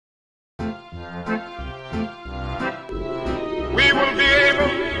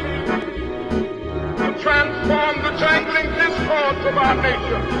of our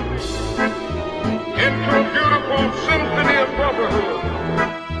nation into a beautiful symphony of brotherhood.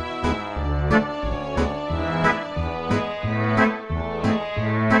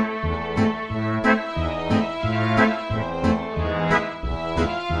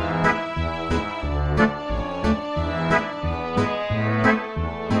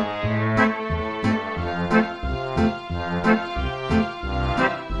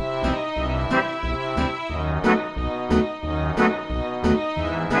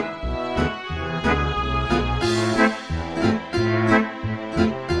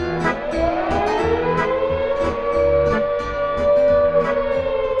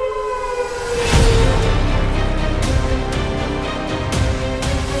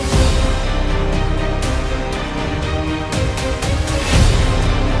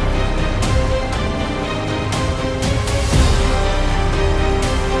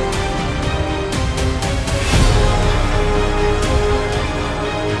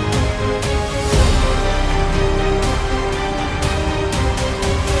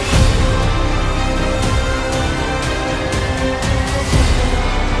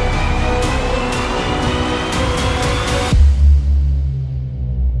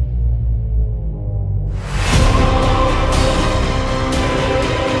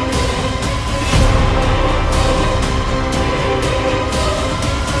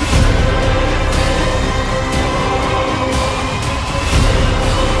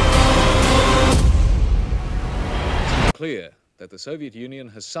 Clear that the Soviet Union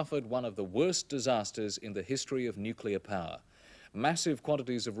has suffered one of the worst disasters in the history of nuclear power. Massive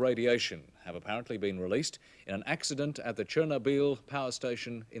quantities of radiation have apparently been released in an accident at the Chernobyl power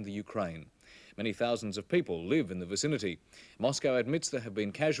station in the Ukraine. Many thousands of people live in the vicinity. Moscow admits there have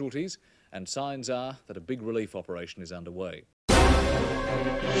been casualties, and signs are that a big relief operation is underway.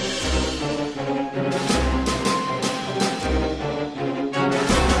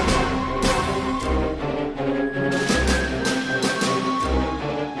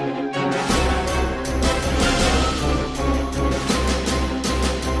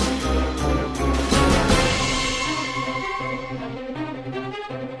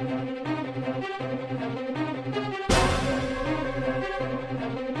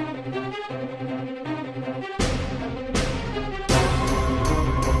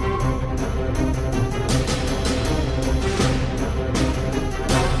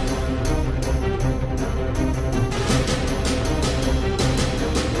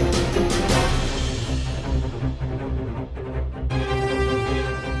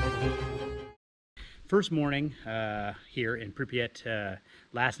 First morning here in Pripyat.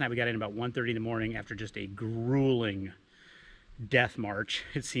 Last night we got in about 1:30 in the morning after just a grueling death march,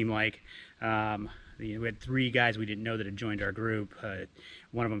 it seemed like. We had 3 guys we didn't know that had joined our group.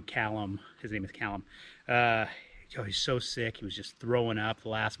 One of them, Callum, his name is Callum. He's so sick, he was just throwing up the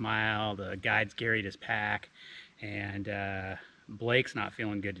last mile. The guides carried his pack, and Blake's not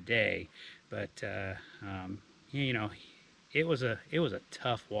feeling good today. But you know, it was a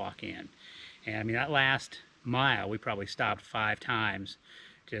tough walk in. And I mean, that last mile, we probably stopped 5 times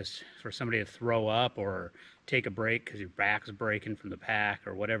just for somebody to throw up or take a break because your back's breaking from the pack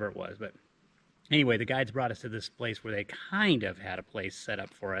or whatever it was. But anyway, the guides brought us to this place where they kind of had a place set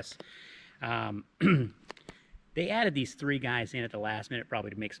up for us. They added these 3 guys in at the last minute,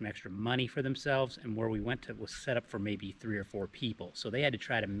 probably to make some extra money for themselves, and where we went to was set up for maybe 3 or 4 people. So they had to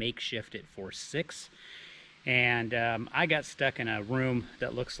try to makeshift it for 6. And I got stuck in a room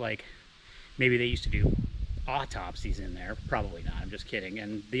that looks like maybe they used to do autopsies in there. Probably not, I'm just kidding.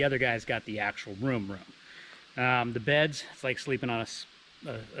 And the other guys got the actual room. The beds, it's like sleeping on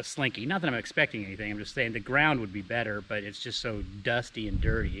a slinky. Not that I'm expecting anything, I'm just saying the ground would be better, but it's just so dusty and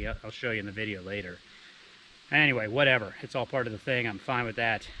dirty. I'll show you in the video later. Anyway, whatever, it's all part of the thing, I'm fine with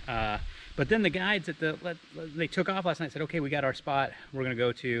that. But then the guides they took off last night and said, okay, we got our spot we're gonna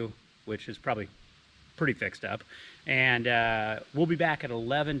go to, which is probably pretty fixed up, and we'll be back at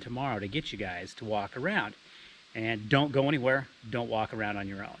 11 tomorrow to get you guys to walk around. And don't go anywhere, don't walk around on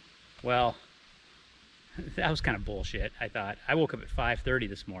your own. Well, that was kind of bullshit, I thought. I woke up at 5:30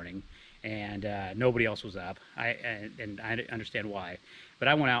 this morning, and nobody else was up. And I understand why. But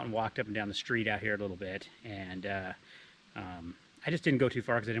I went out and walked up and down the street out here a little bit, and I just didn't go too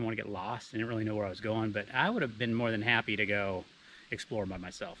far because I didn't want to get lost. I didn't really know where I was going, but I would have been more than happy to go explore by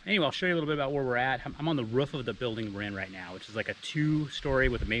myself. Anyway, I'll show you a little bit about where we're at. I'm on the roof of the building we're in right now, which is like a 2-story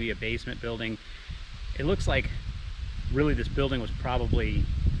with maybe a basement building. It looks like really this building was probably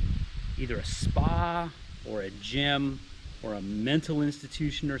either a spa or a gym or a mental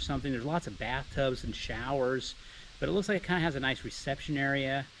institution or something. There's lots of bathtubs and showers, but it looks like it kind of has a nice reception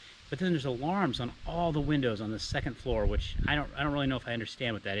area. but then there's alarms on all the windows on the second floor, which I don't really know if I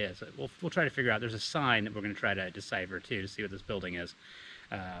understand what that is. We'll try to figure out. There's a sign that we're going to try to decipher too to see what this building is.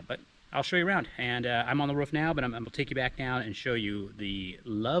 But I'll show you around. And I'm on the roof now, but I'm going to take you back down and show you the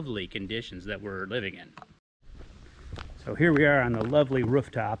lovely conditions that we're living in. So here we are on the lovely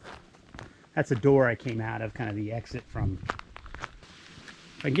rooftop. That's the door I came out of, kind of the exit from.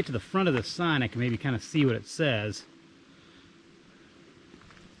 If I can get to the front of the sign, I can maybe kind of see what it says.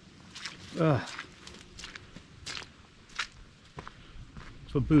 Ugh.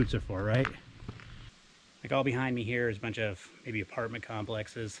 That's what boots are for, right? Like all behind me here is a bunch of maybe apartment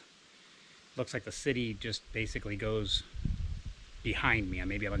complexes. Looks like the city just basically goes behind me.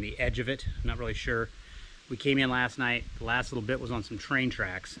 Maybe I'm on the edge of it. I'm not really sure. We came in last night. The last little bit was on some train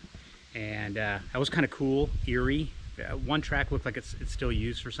tracks. And that was kind of cool, eerie. One track looked like it's still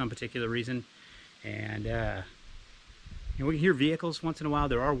used for some particular reason. And we can hear vehicles once in a while.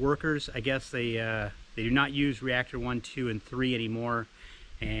 There are workers. I guess they do not use reactor 1, 2, and 3 anymore.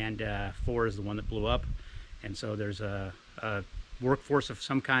 And 4 is the one that blew up. And so there's a workforce of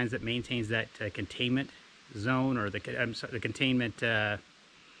some kinds that maintains that containment zone, or the containment, the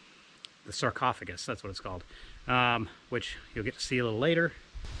sarcophagus, that's what it's called, which you'll get to see a little later.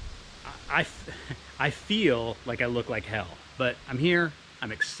 I feel like I look like hell, but I'm here.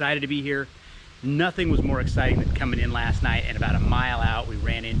 I'm excited to be here. Nothing was more exciting than coming in last night, and about a mile out we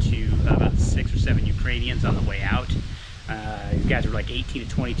ran into about 6 or 7 Ukrainians on the way out. These guys were like 18 to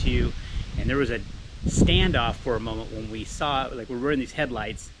 22, and there was a standoff for a moment when we saw, like, we were in these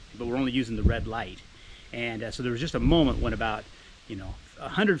headlights, but we're only using the red light. And so there was just a moment when about,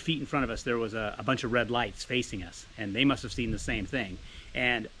 100 feet in front of us there was a bunch of red lights facing us, and they must have seen the same thing.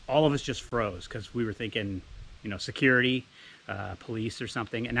 And all of us just froze because we were thinking, security, police or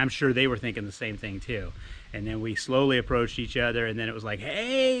something, and I'm sure they were thinking the same thing too. And then we slowly approached each other, and then it was like,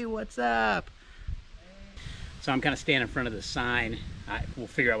 hey, what's up? So I'm kind of standing in front of the sign. We'll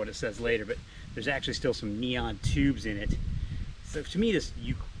figure out what it says later, but there's actually still some neon tubes in it. So to me,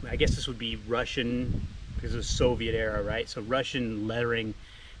 I guess this would be Russian, because it was Soviet era, right? So Russian lettering,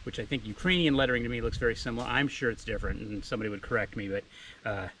 which I think Ukrainian lettering to me looks very similar. I'm sure it's different, and somebody would correct me, but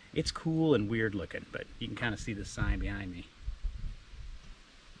it's cool and weird looking. But you can kind of see the sign behind me.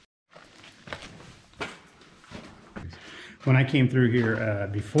 When I came through here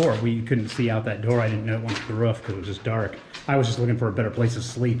before, we couldn't see out that door. I didn't know it went to the roof because it was just dark. I was just looking for a better place to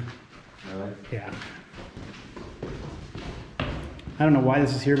sleep. Really? Yeah. I don't know why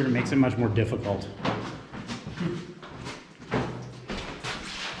this is here, but it makes it much more difficult.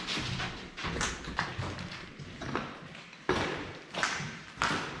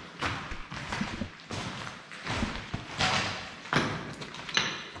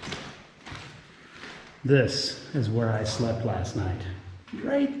 This is where I slept last night.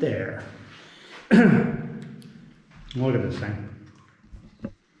 Right there. Look at this thing.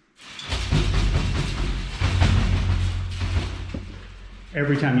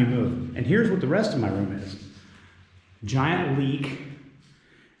 Every time you move. And here's what the rest of my room is. Giant leak,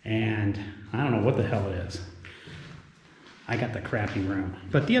 and I don't know what the hell it is. I got the crappy room.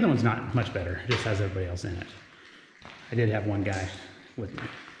 But the other one's not much better. It just has everybody else in it. I did have one guy with me.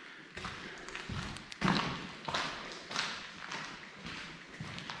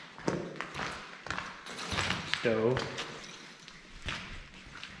 Stove.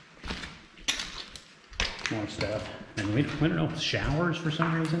 More stuff. And we don't know, showers for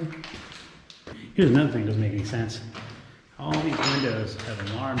some reason. Here's another thing that doesn't make any sense. All these windows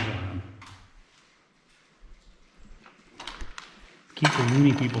have alarms on them. Keep the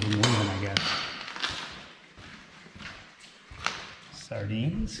loony people from leaving, I guess.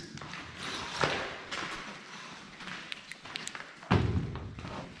 Sardines.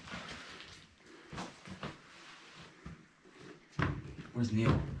 Where's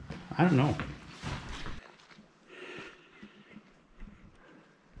Neil? I don't know.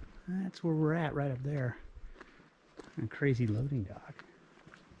 That's where we're at, right up there. A crazy loading dock.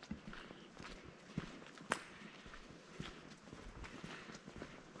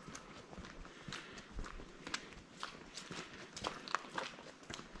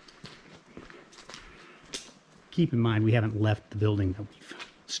 Keep in mind, we haven't left the building that we've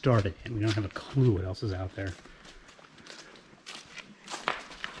started in. We don't have a clue what else is out there.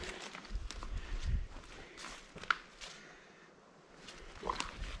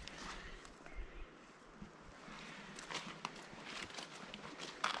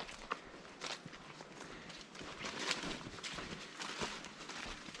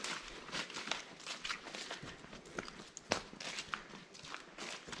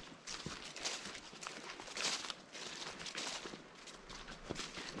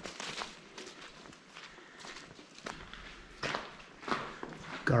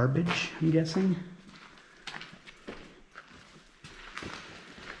 garbage, I'm guessing.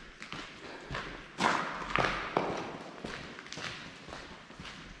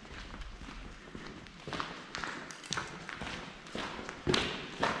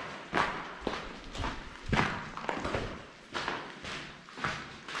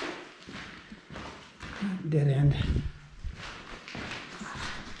 Dead end.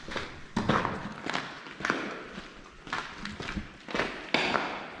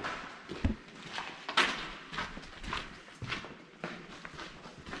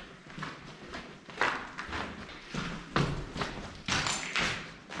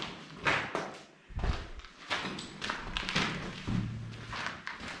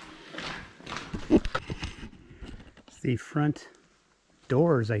 The front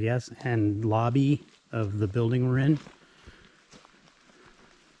doors, I guess, and lobby of the building we're in.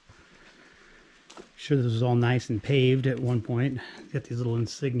 Sure, this was all nice and paved at one point. Got these little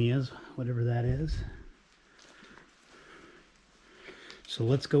insignias, whatever that is. So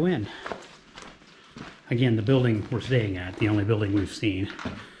let's go in. Again, the building we're staying at, the only building we've seen.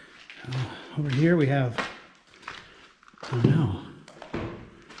 Over here we have, oh no.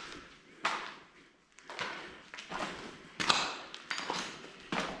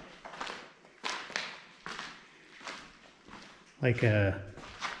 Like a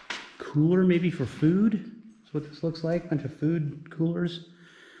cooler maybe for food. That's what this looks like, bunch of food coolers.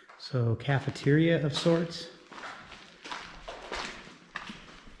 So cafeteria of sorts.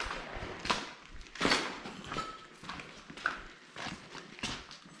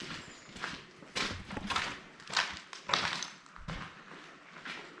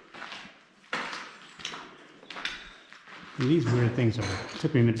 And these weird things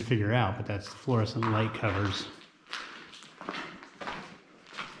took me a minute to figure out, but that's the fluorescent light covers.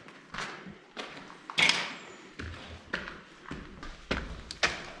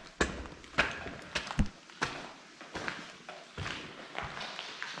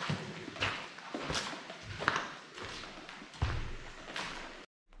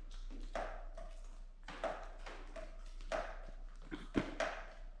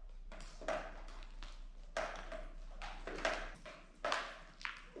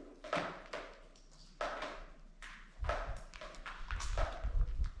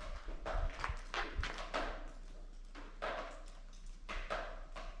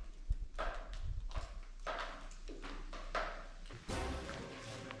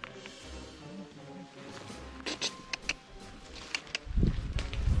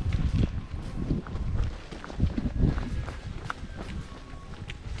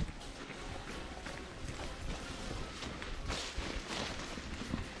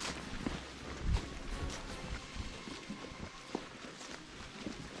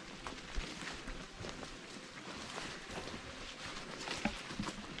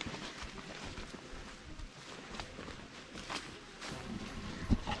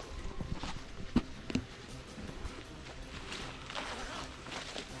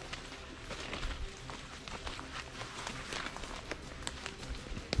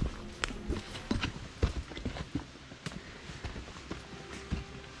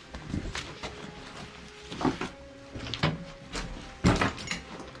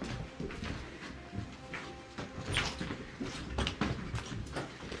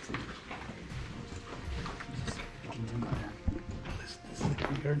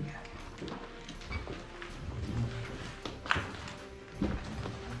 Garden.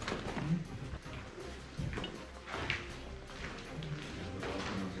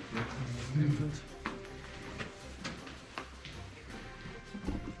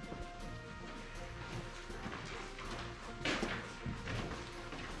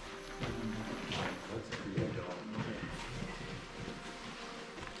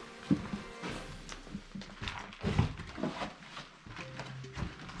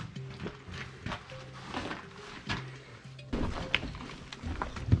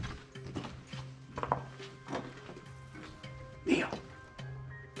 Neil,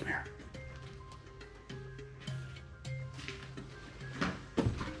 come here.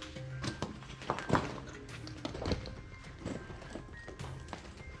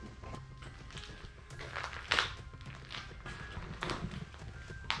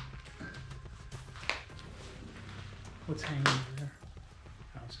 What's hanging over there?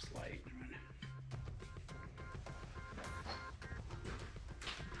 Oh, it's just light.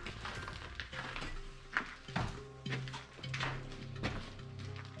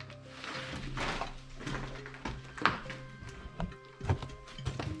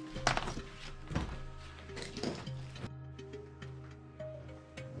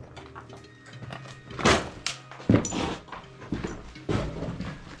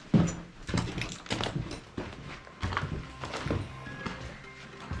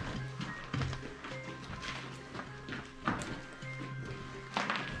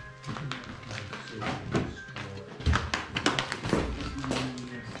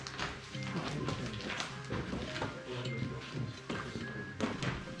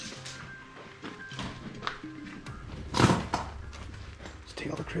 take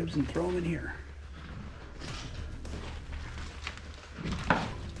all the cribs and throw them in here.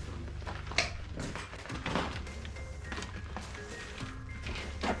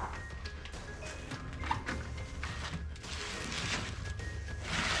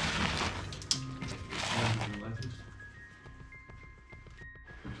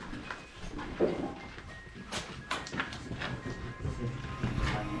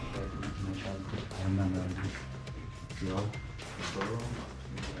 I remember this girl, the girl,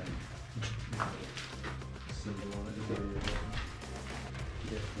 symbol on it.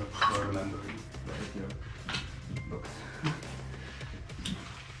 I remember your books.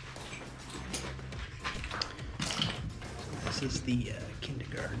 This is the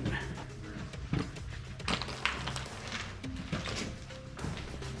kindergarten.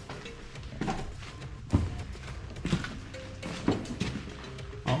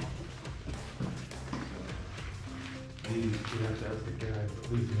 Oh, You have to ask the guy, but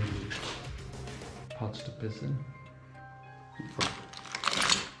please maybe pots to piss in.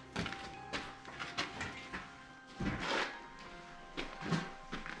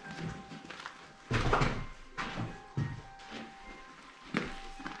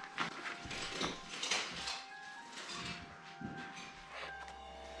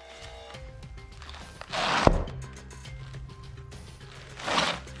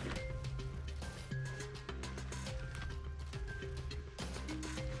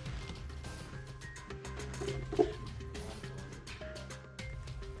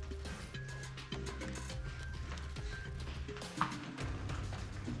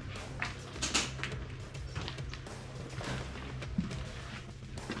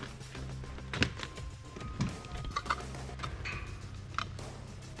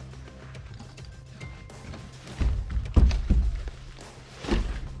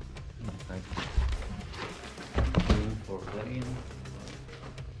 For playing,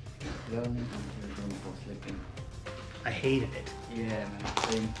 learning, and room for sleeping. I hated it. Yeah, man,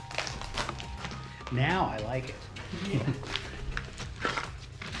 same. Now I like it.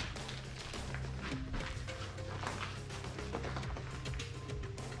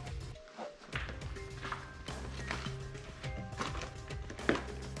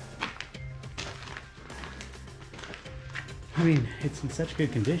 I mean, it's in such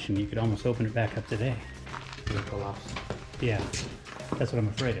good condition, you could almost open it back up today. It'll collapse. Yeah, that's what I'm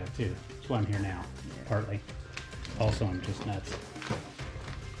afraid of too. That's why I'm here now, partly. Also, I'm just nuts.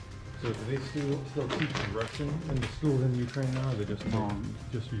 So do they still teach Russian in the schools in Ukraine now? Or they just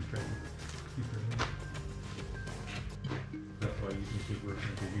just Ukraine. That's why you can speak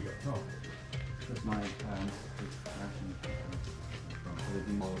Russian because you got taught. Because my parents speak Russian. So they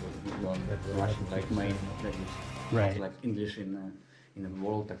didn't learn That's Russian right. like main language. Right. It's like English in the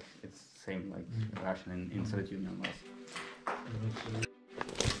world, like it's same like Russian in Soviet Union was.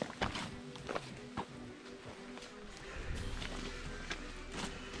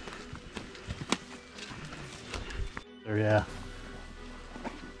 Yeah.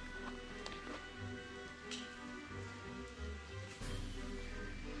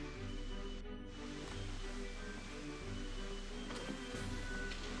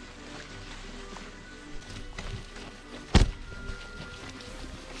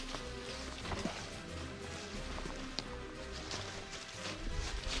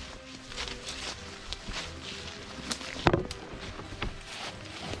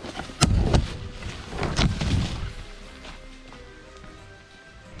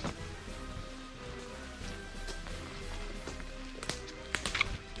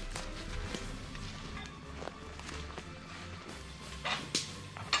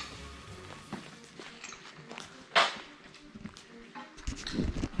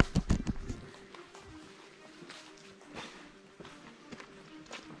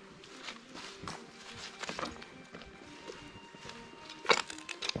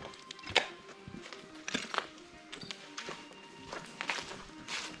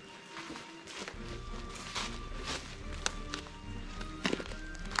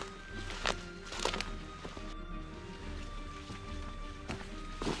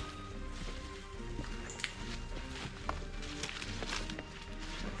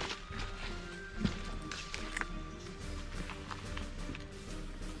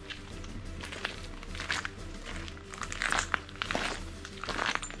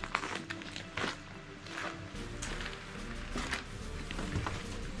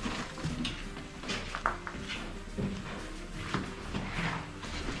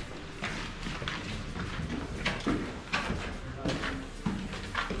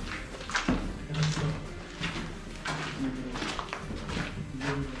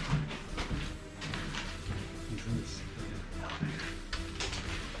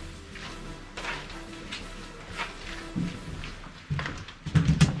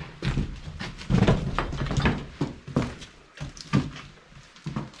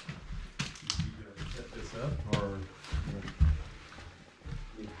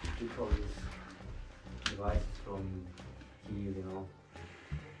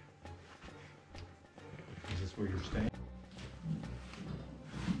 where you're staying?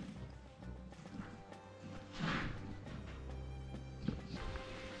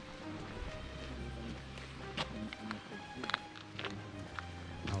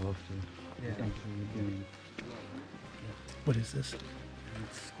 I love to. Yeah. Actually doing What is this?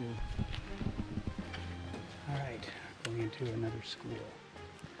 it's school. All right, going into another school.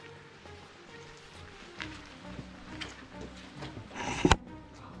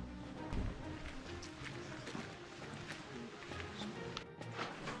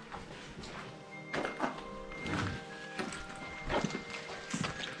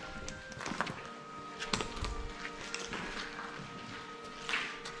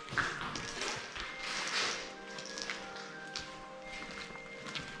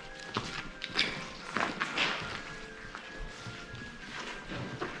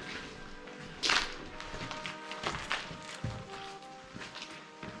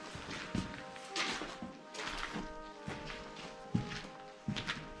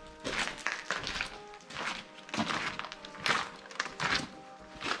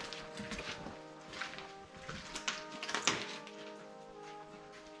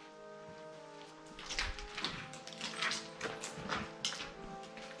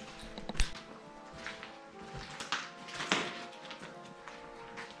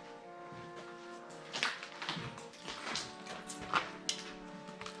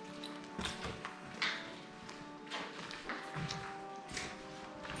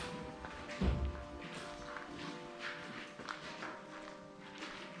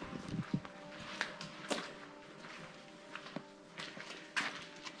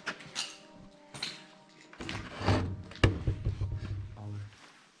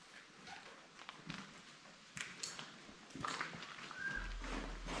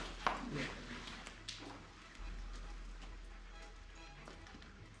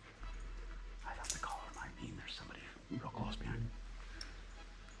 I thought the caller might mean there's somebody real close behind.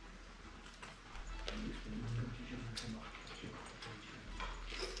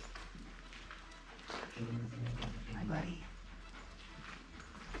 Hi, buddy.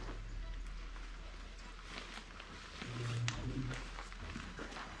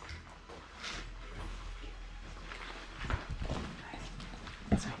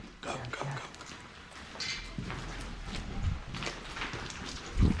 Go, go, go.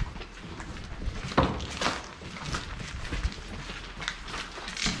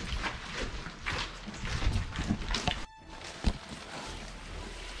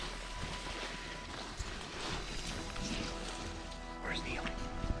 Where's Neil?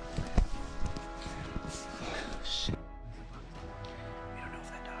 Shit. We don't know if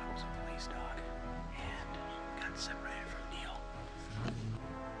that dog was a police dog and got separated from Neil.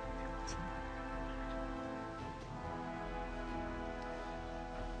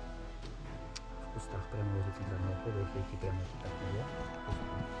 В кустах прямо возле центрального входа, если идти прямо так наверх.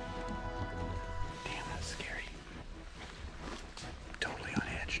 Damn, that's scary. Totally on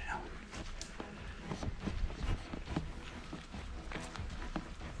edge now.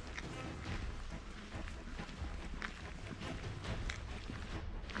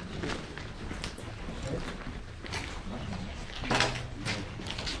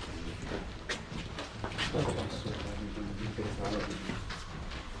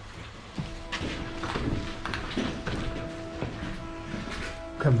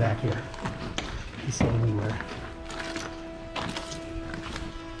 Come back here. He's said anywhere.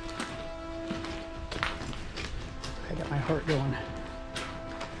 I got my heart going.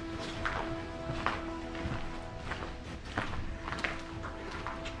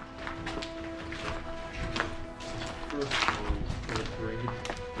 Fourth grade.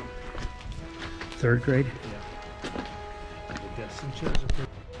 Third grade? Yeah. The guessing chairs are pretty.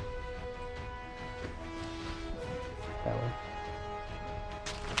 That way.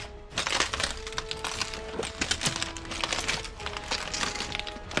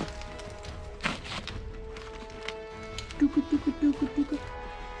 Dooka, dooka, dooka, dooka.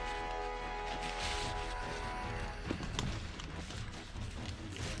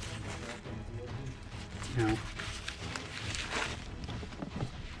 No.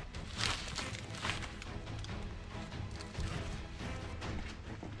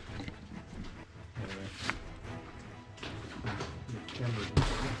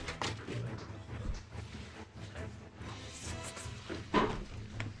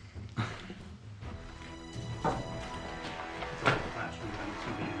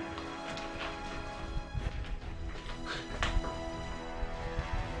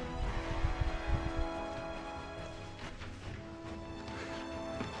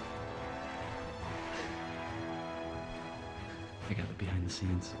 I got the behind the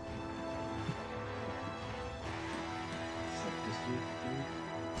scenes.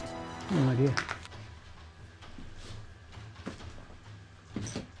 No idea.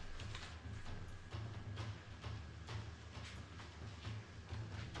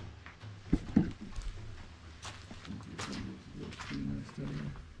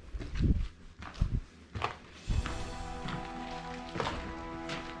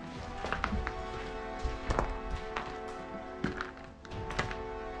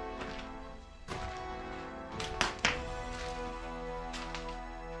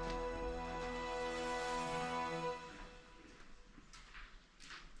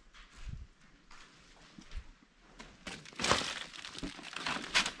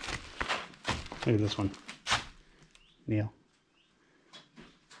 Look at this one, Neil.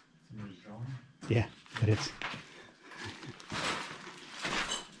 Yeah, but it's.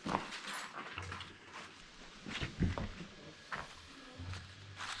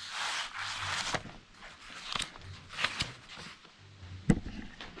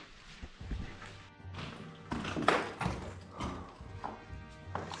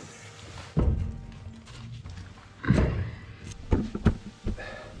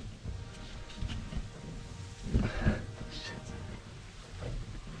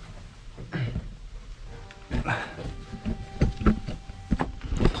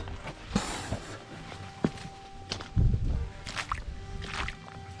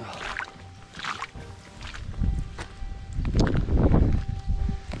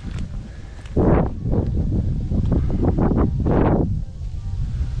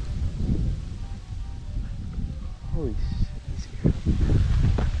 Holy shit, he's scared.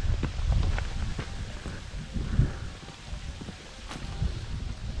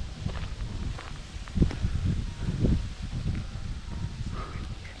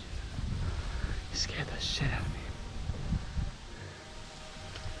 He scared the shit out of me.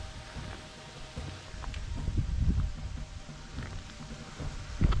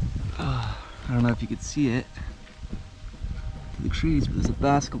 I don't know if you could see it through the trees, but there's a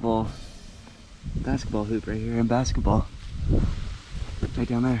basketball hoop right here and basketball right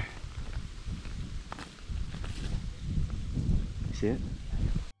down there. You see it?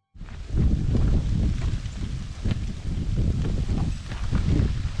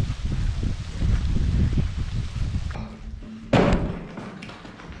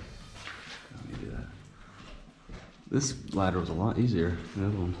 Let me do that. This ladder was a lot easier than the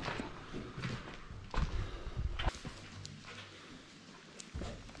other one.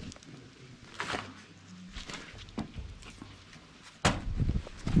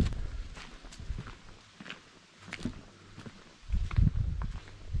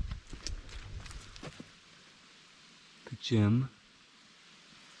 Gym.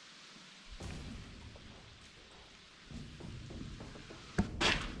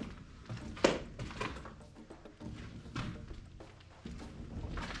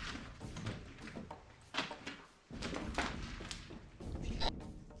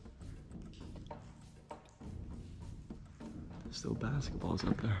 Still basketballs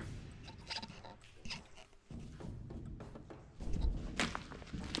up there.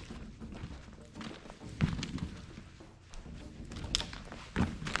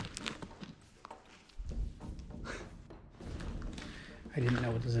 I didn't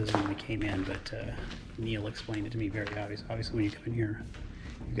know what this is when we came in, but Neil explained it to me very obvious. Obviously, when you come in here,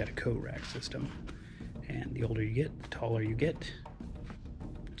 you've got a coat rack system. And the older you get, the taller you get.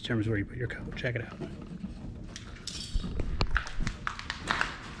 It determines where you put your coat. Check it out.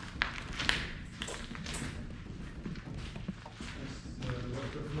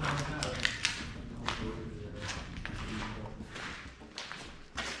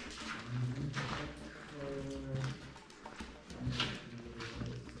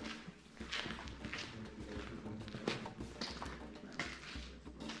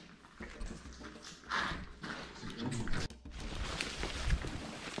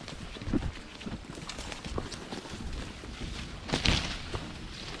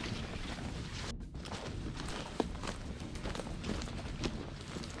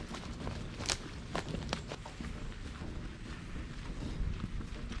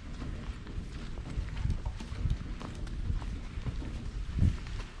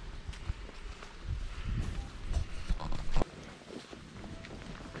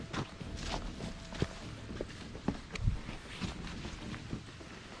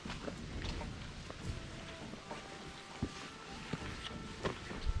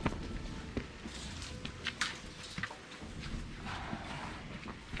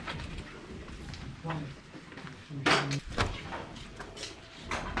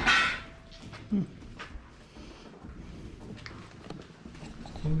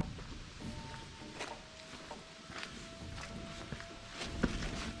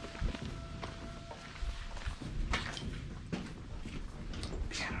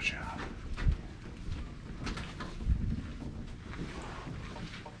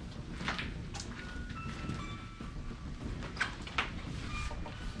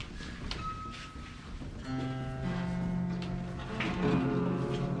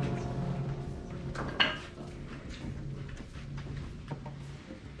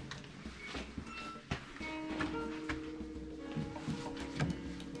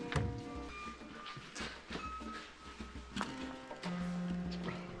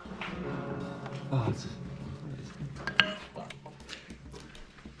 Oh, it's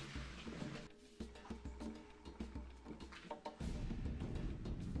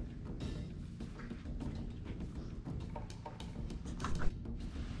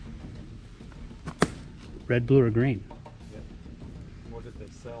Red, blue, or green? What did they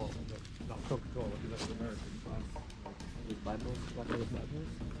sell? Not Coca-Cola, because that's American. with Bibles, bottle with Bibles.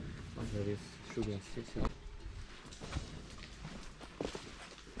 There is sugar and sticks. I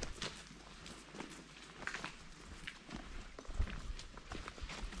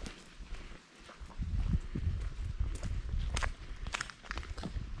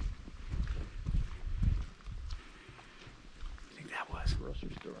think that was. Grocery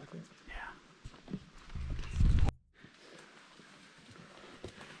store, I think. Yeah.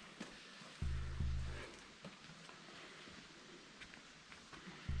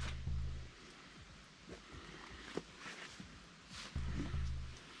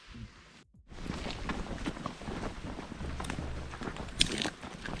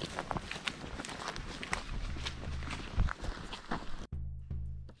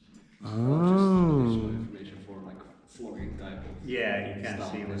 Yeah, you kind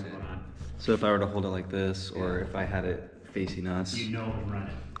of see what's going on. So if I were to hold it like this, or if I had it facing us. You know to run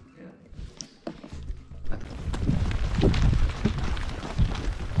it.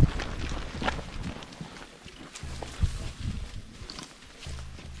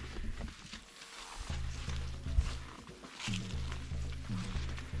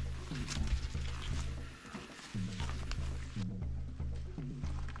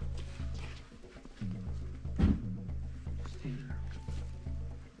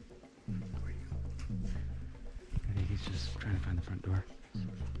 I think he's just trying to find the front door.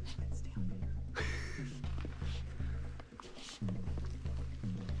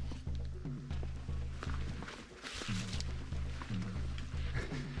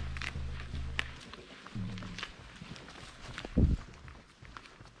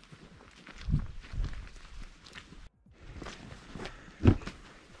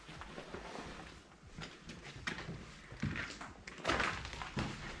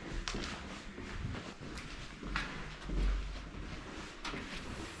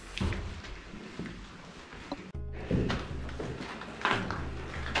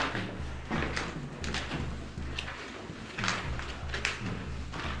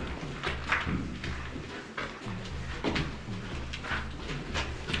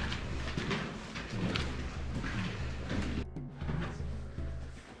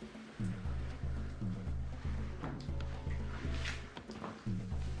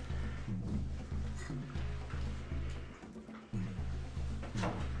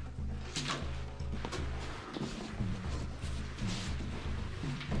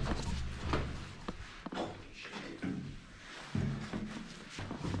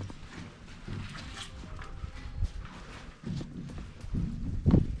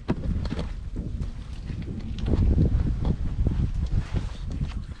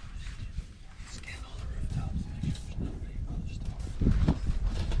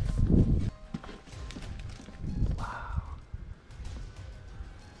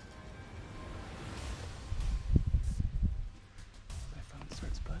 My phone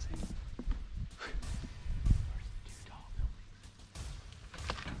starts buzzing.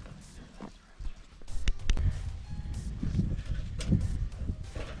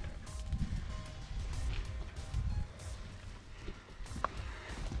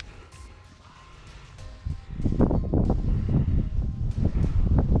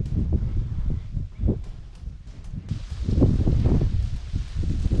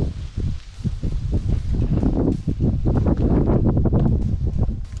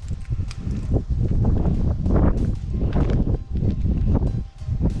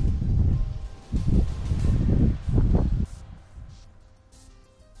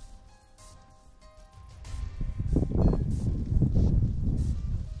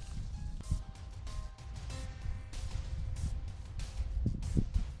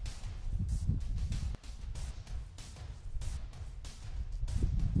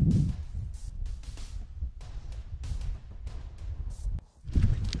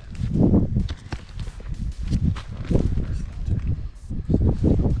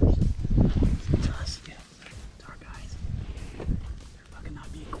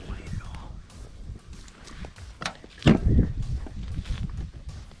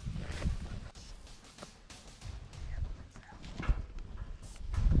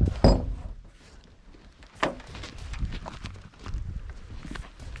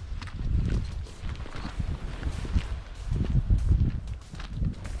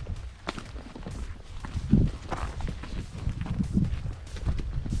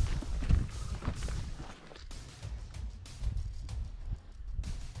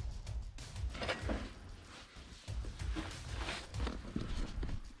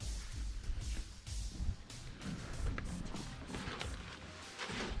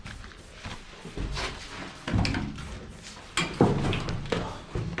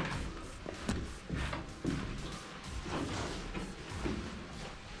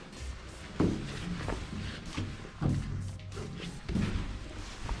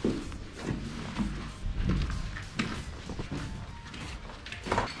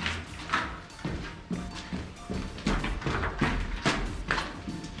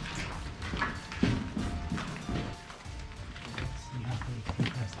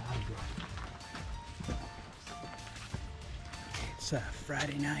 It's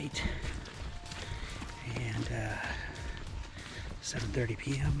Friday night, and 7:30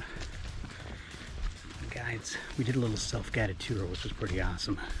 p.m. Guides, we did a little self-guided tour, which was pretty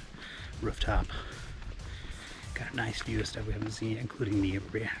awesome. Rooftop. Got a nice view of stuff we haven't seen, including the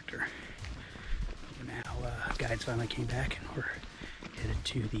reactor. Now, guides finally came back, and we're headed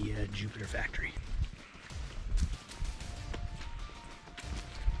to the Jupiter factory.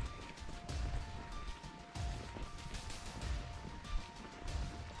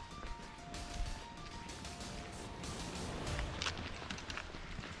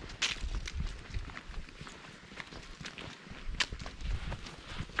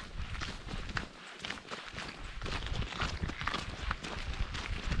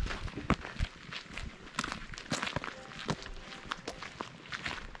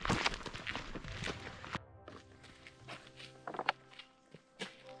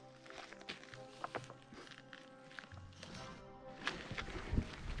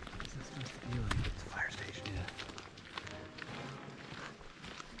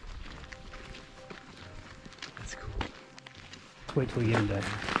 Wait till we get into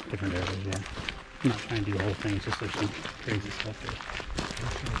different areas, yeah. I'm not trying to do the whole thing, it's just there's some crazy stuff there.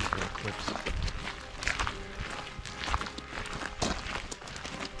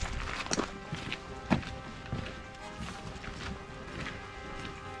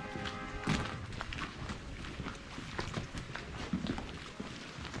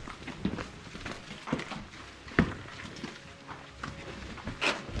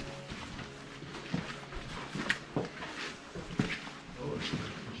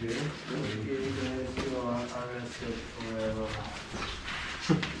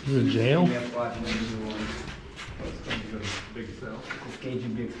 Is it jail?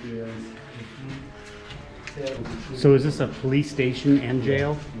 So is this a police station and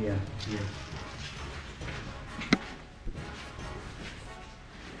jail? Yeah, yeah.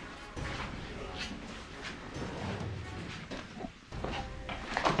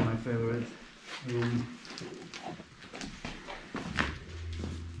 My favorite room.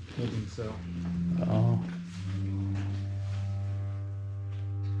 Holding cell. Oh.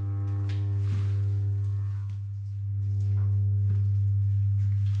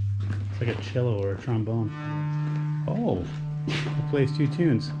 It's like a cello or a trombone. Oh, it plays two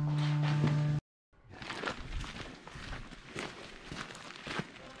tunes.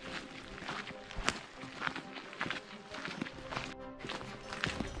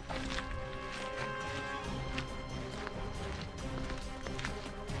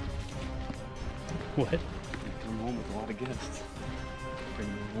 What? Come home with a lot of guests. Bring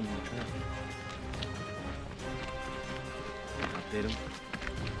them home on the trip. Update them.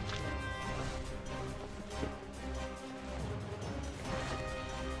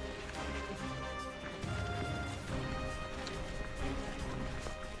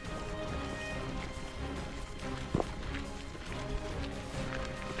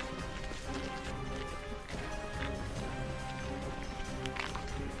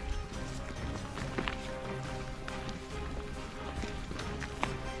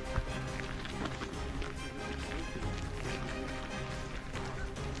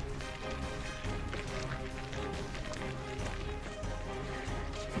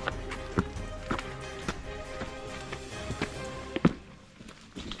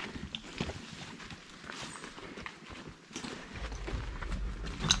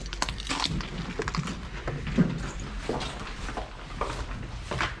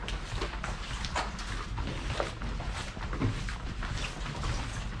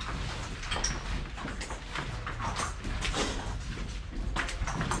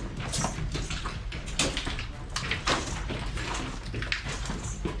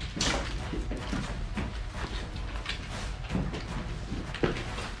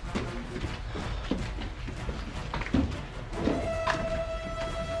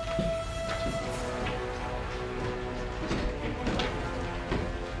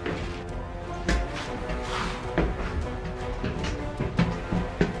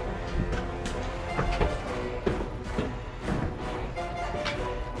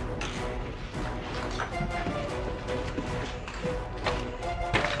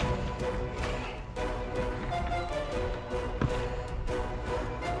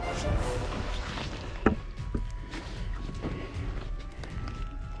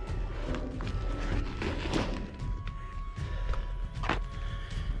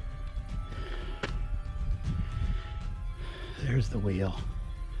 There's the wheel.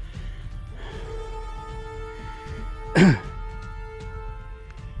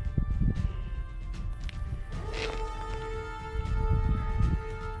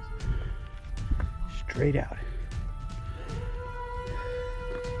 Straight out.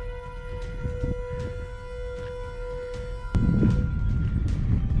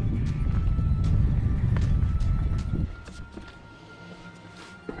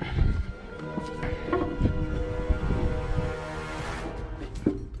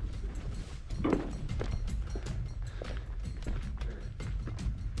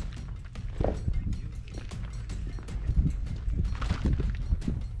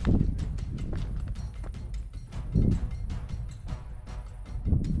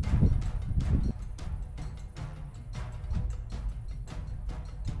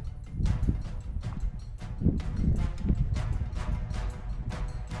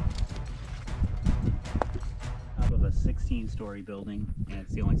 16-story building, and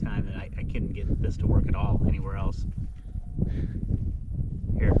it's the only time that I couldn't get this to work at all anywhere else.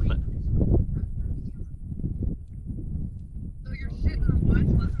 Here, So you're shitting the watch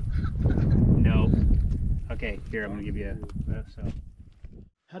list? no. Okay, here, I'm gonna give you a, so.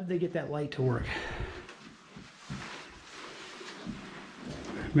 How did they get that light to work?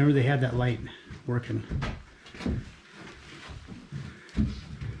 Remember they had that light working.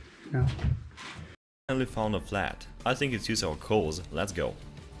 No? Finally found a flat. I think it's used our coals. Let's go.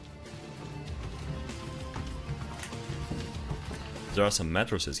 There are some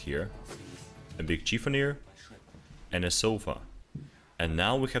mattresses here, a big chiffonier, and a sofa. And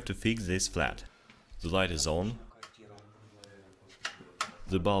now we have to fix this flat. The light is on.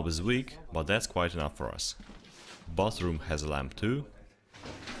 The bulb is weak, but that's quite enough for us. Bathroom has a lamp too.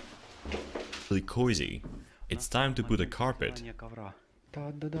 Really cozy. It's time to put a carpet.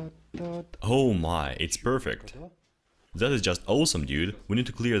 Oh my, it's perfect. That is just awesome, dude. We need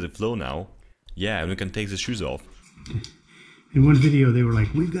to clear the floor now. Yeah, and we can take the shoes off. In one video they were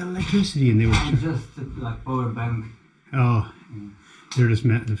like, we've got electricity, and they were Just like power bank. oh, they're just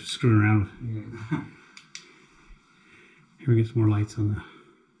screwing around. Yeah. Here we get some more lights on the,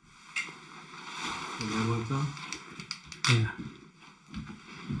 yeah.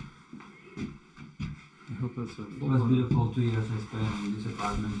 I hope that's a It was beautiful 2 years I spent in this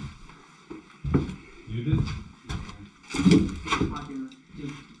apartment. You did?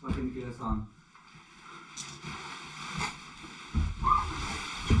 Fucking years on.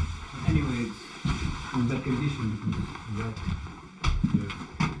 Anyway, it's in bad condition.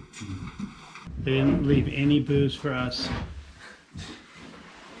 They didn't leave any booze for us.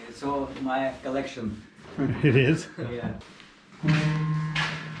 It's all my collection. It is? Yeah.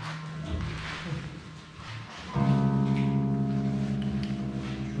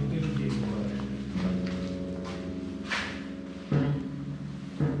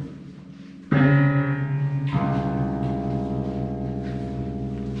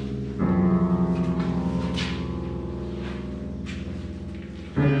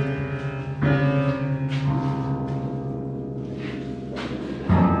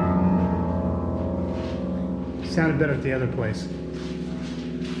 Sounded better at the other place. $1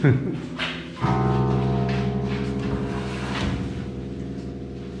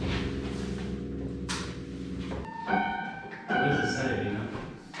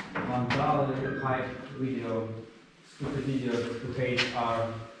 high video, stupid video to hate our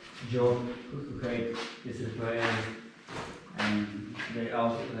job, to hate this repair, and they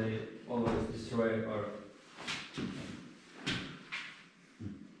always destroy our.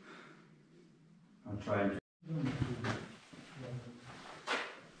 I'm trying to.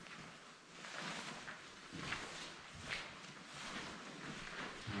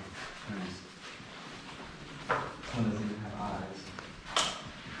 One doesn't even have eyes.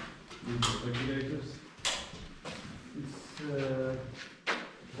 Regulators? It's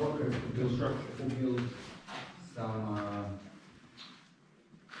workers who build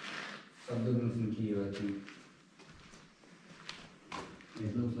some buildings in Kiev, I think.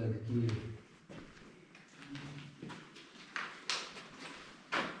 It looks like Kiev.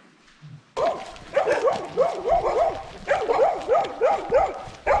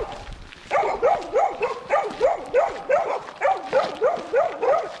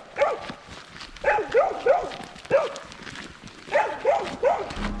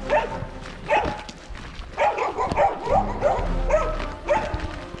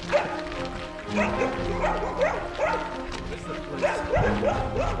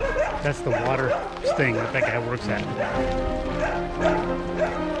 That's the water thing that guy works at.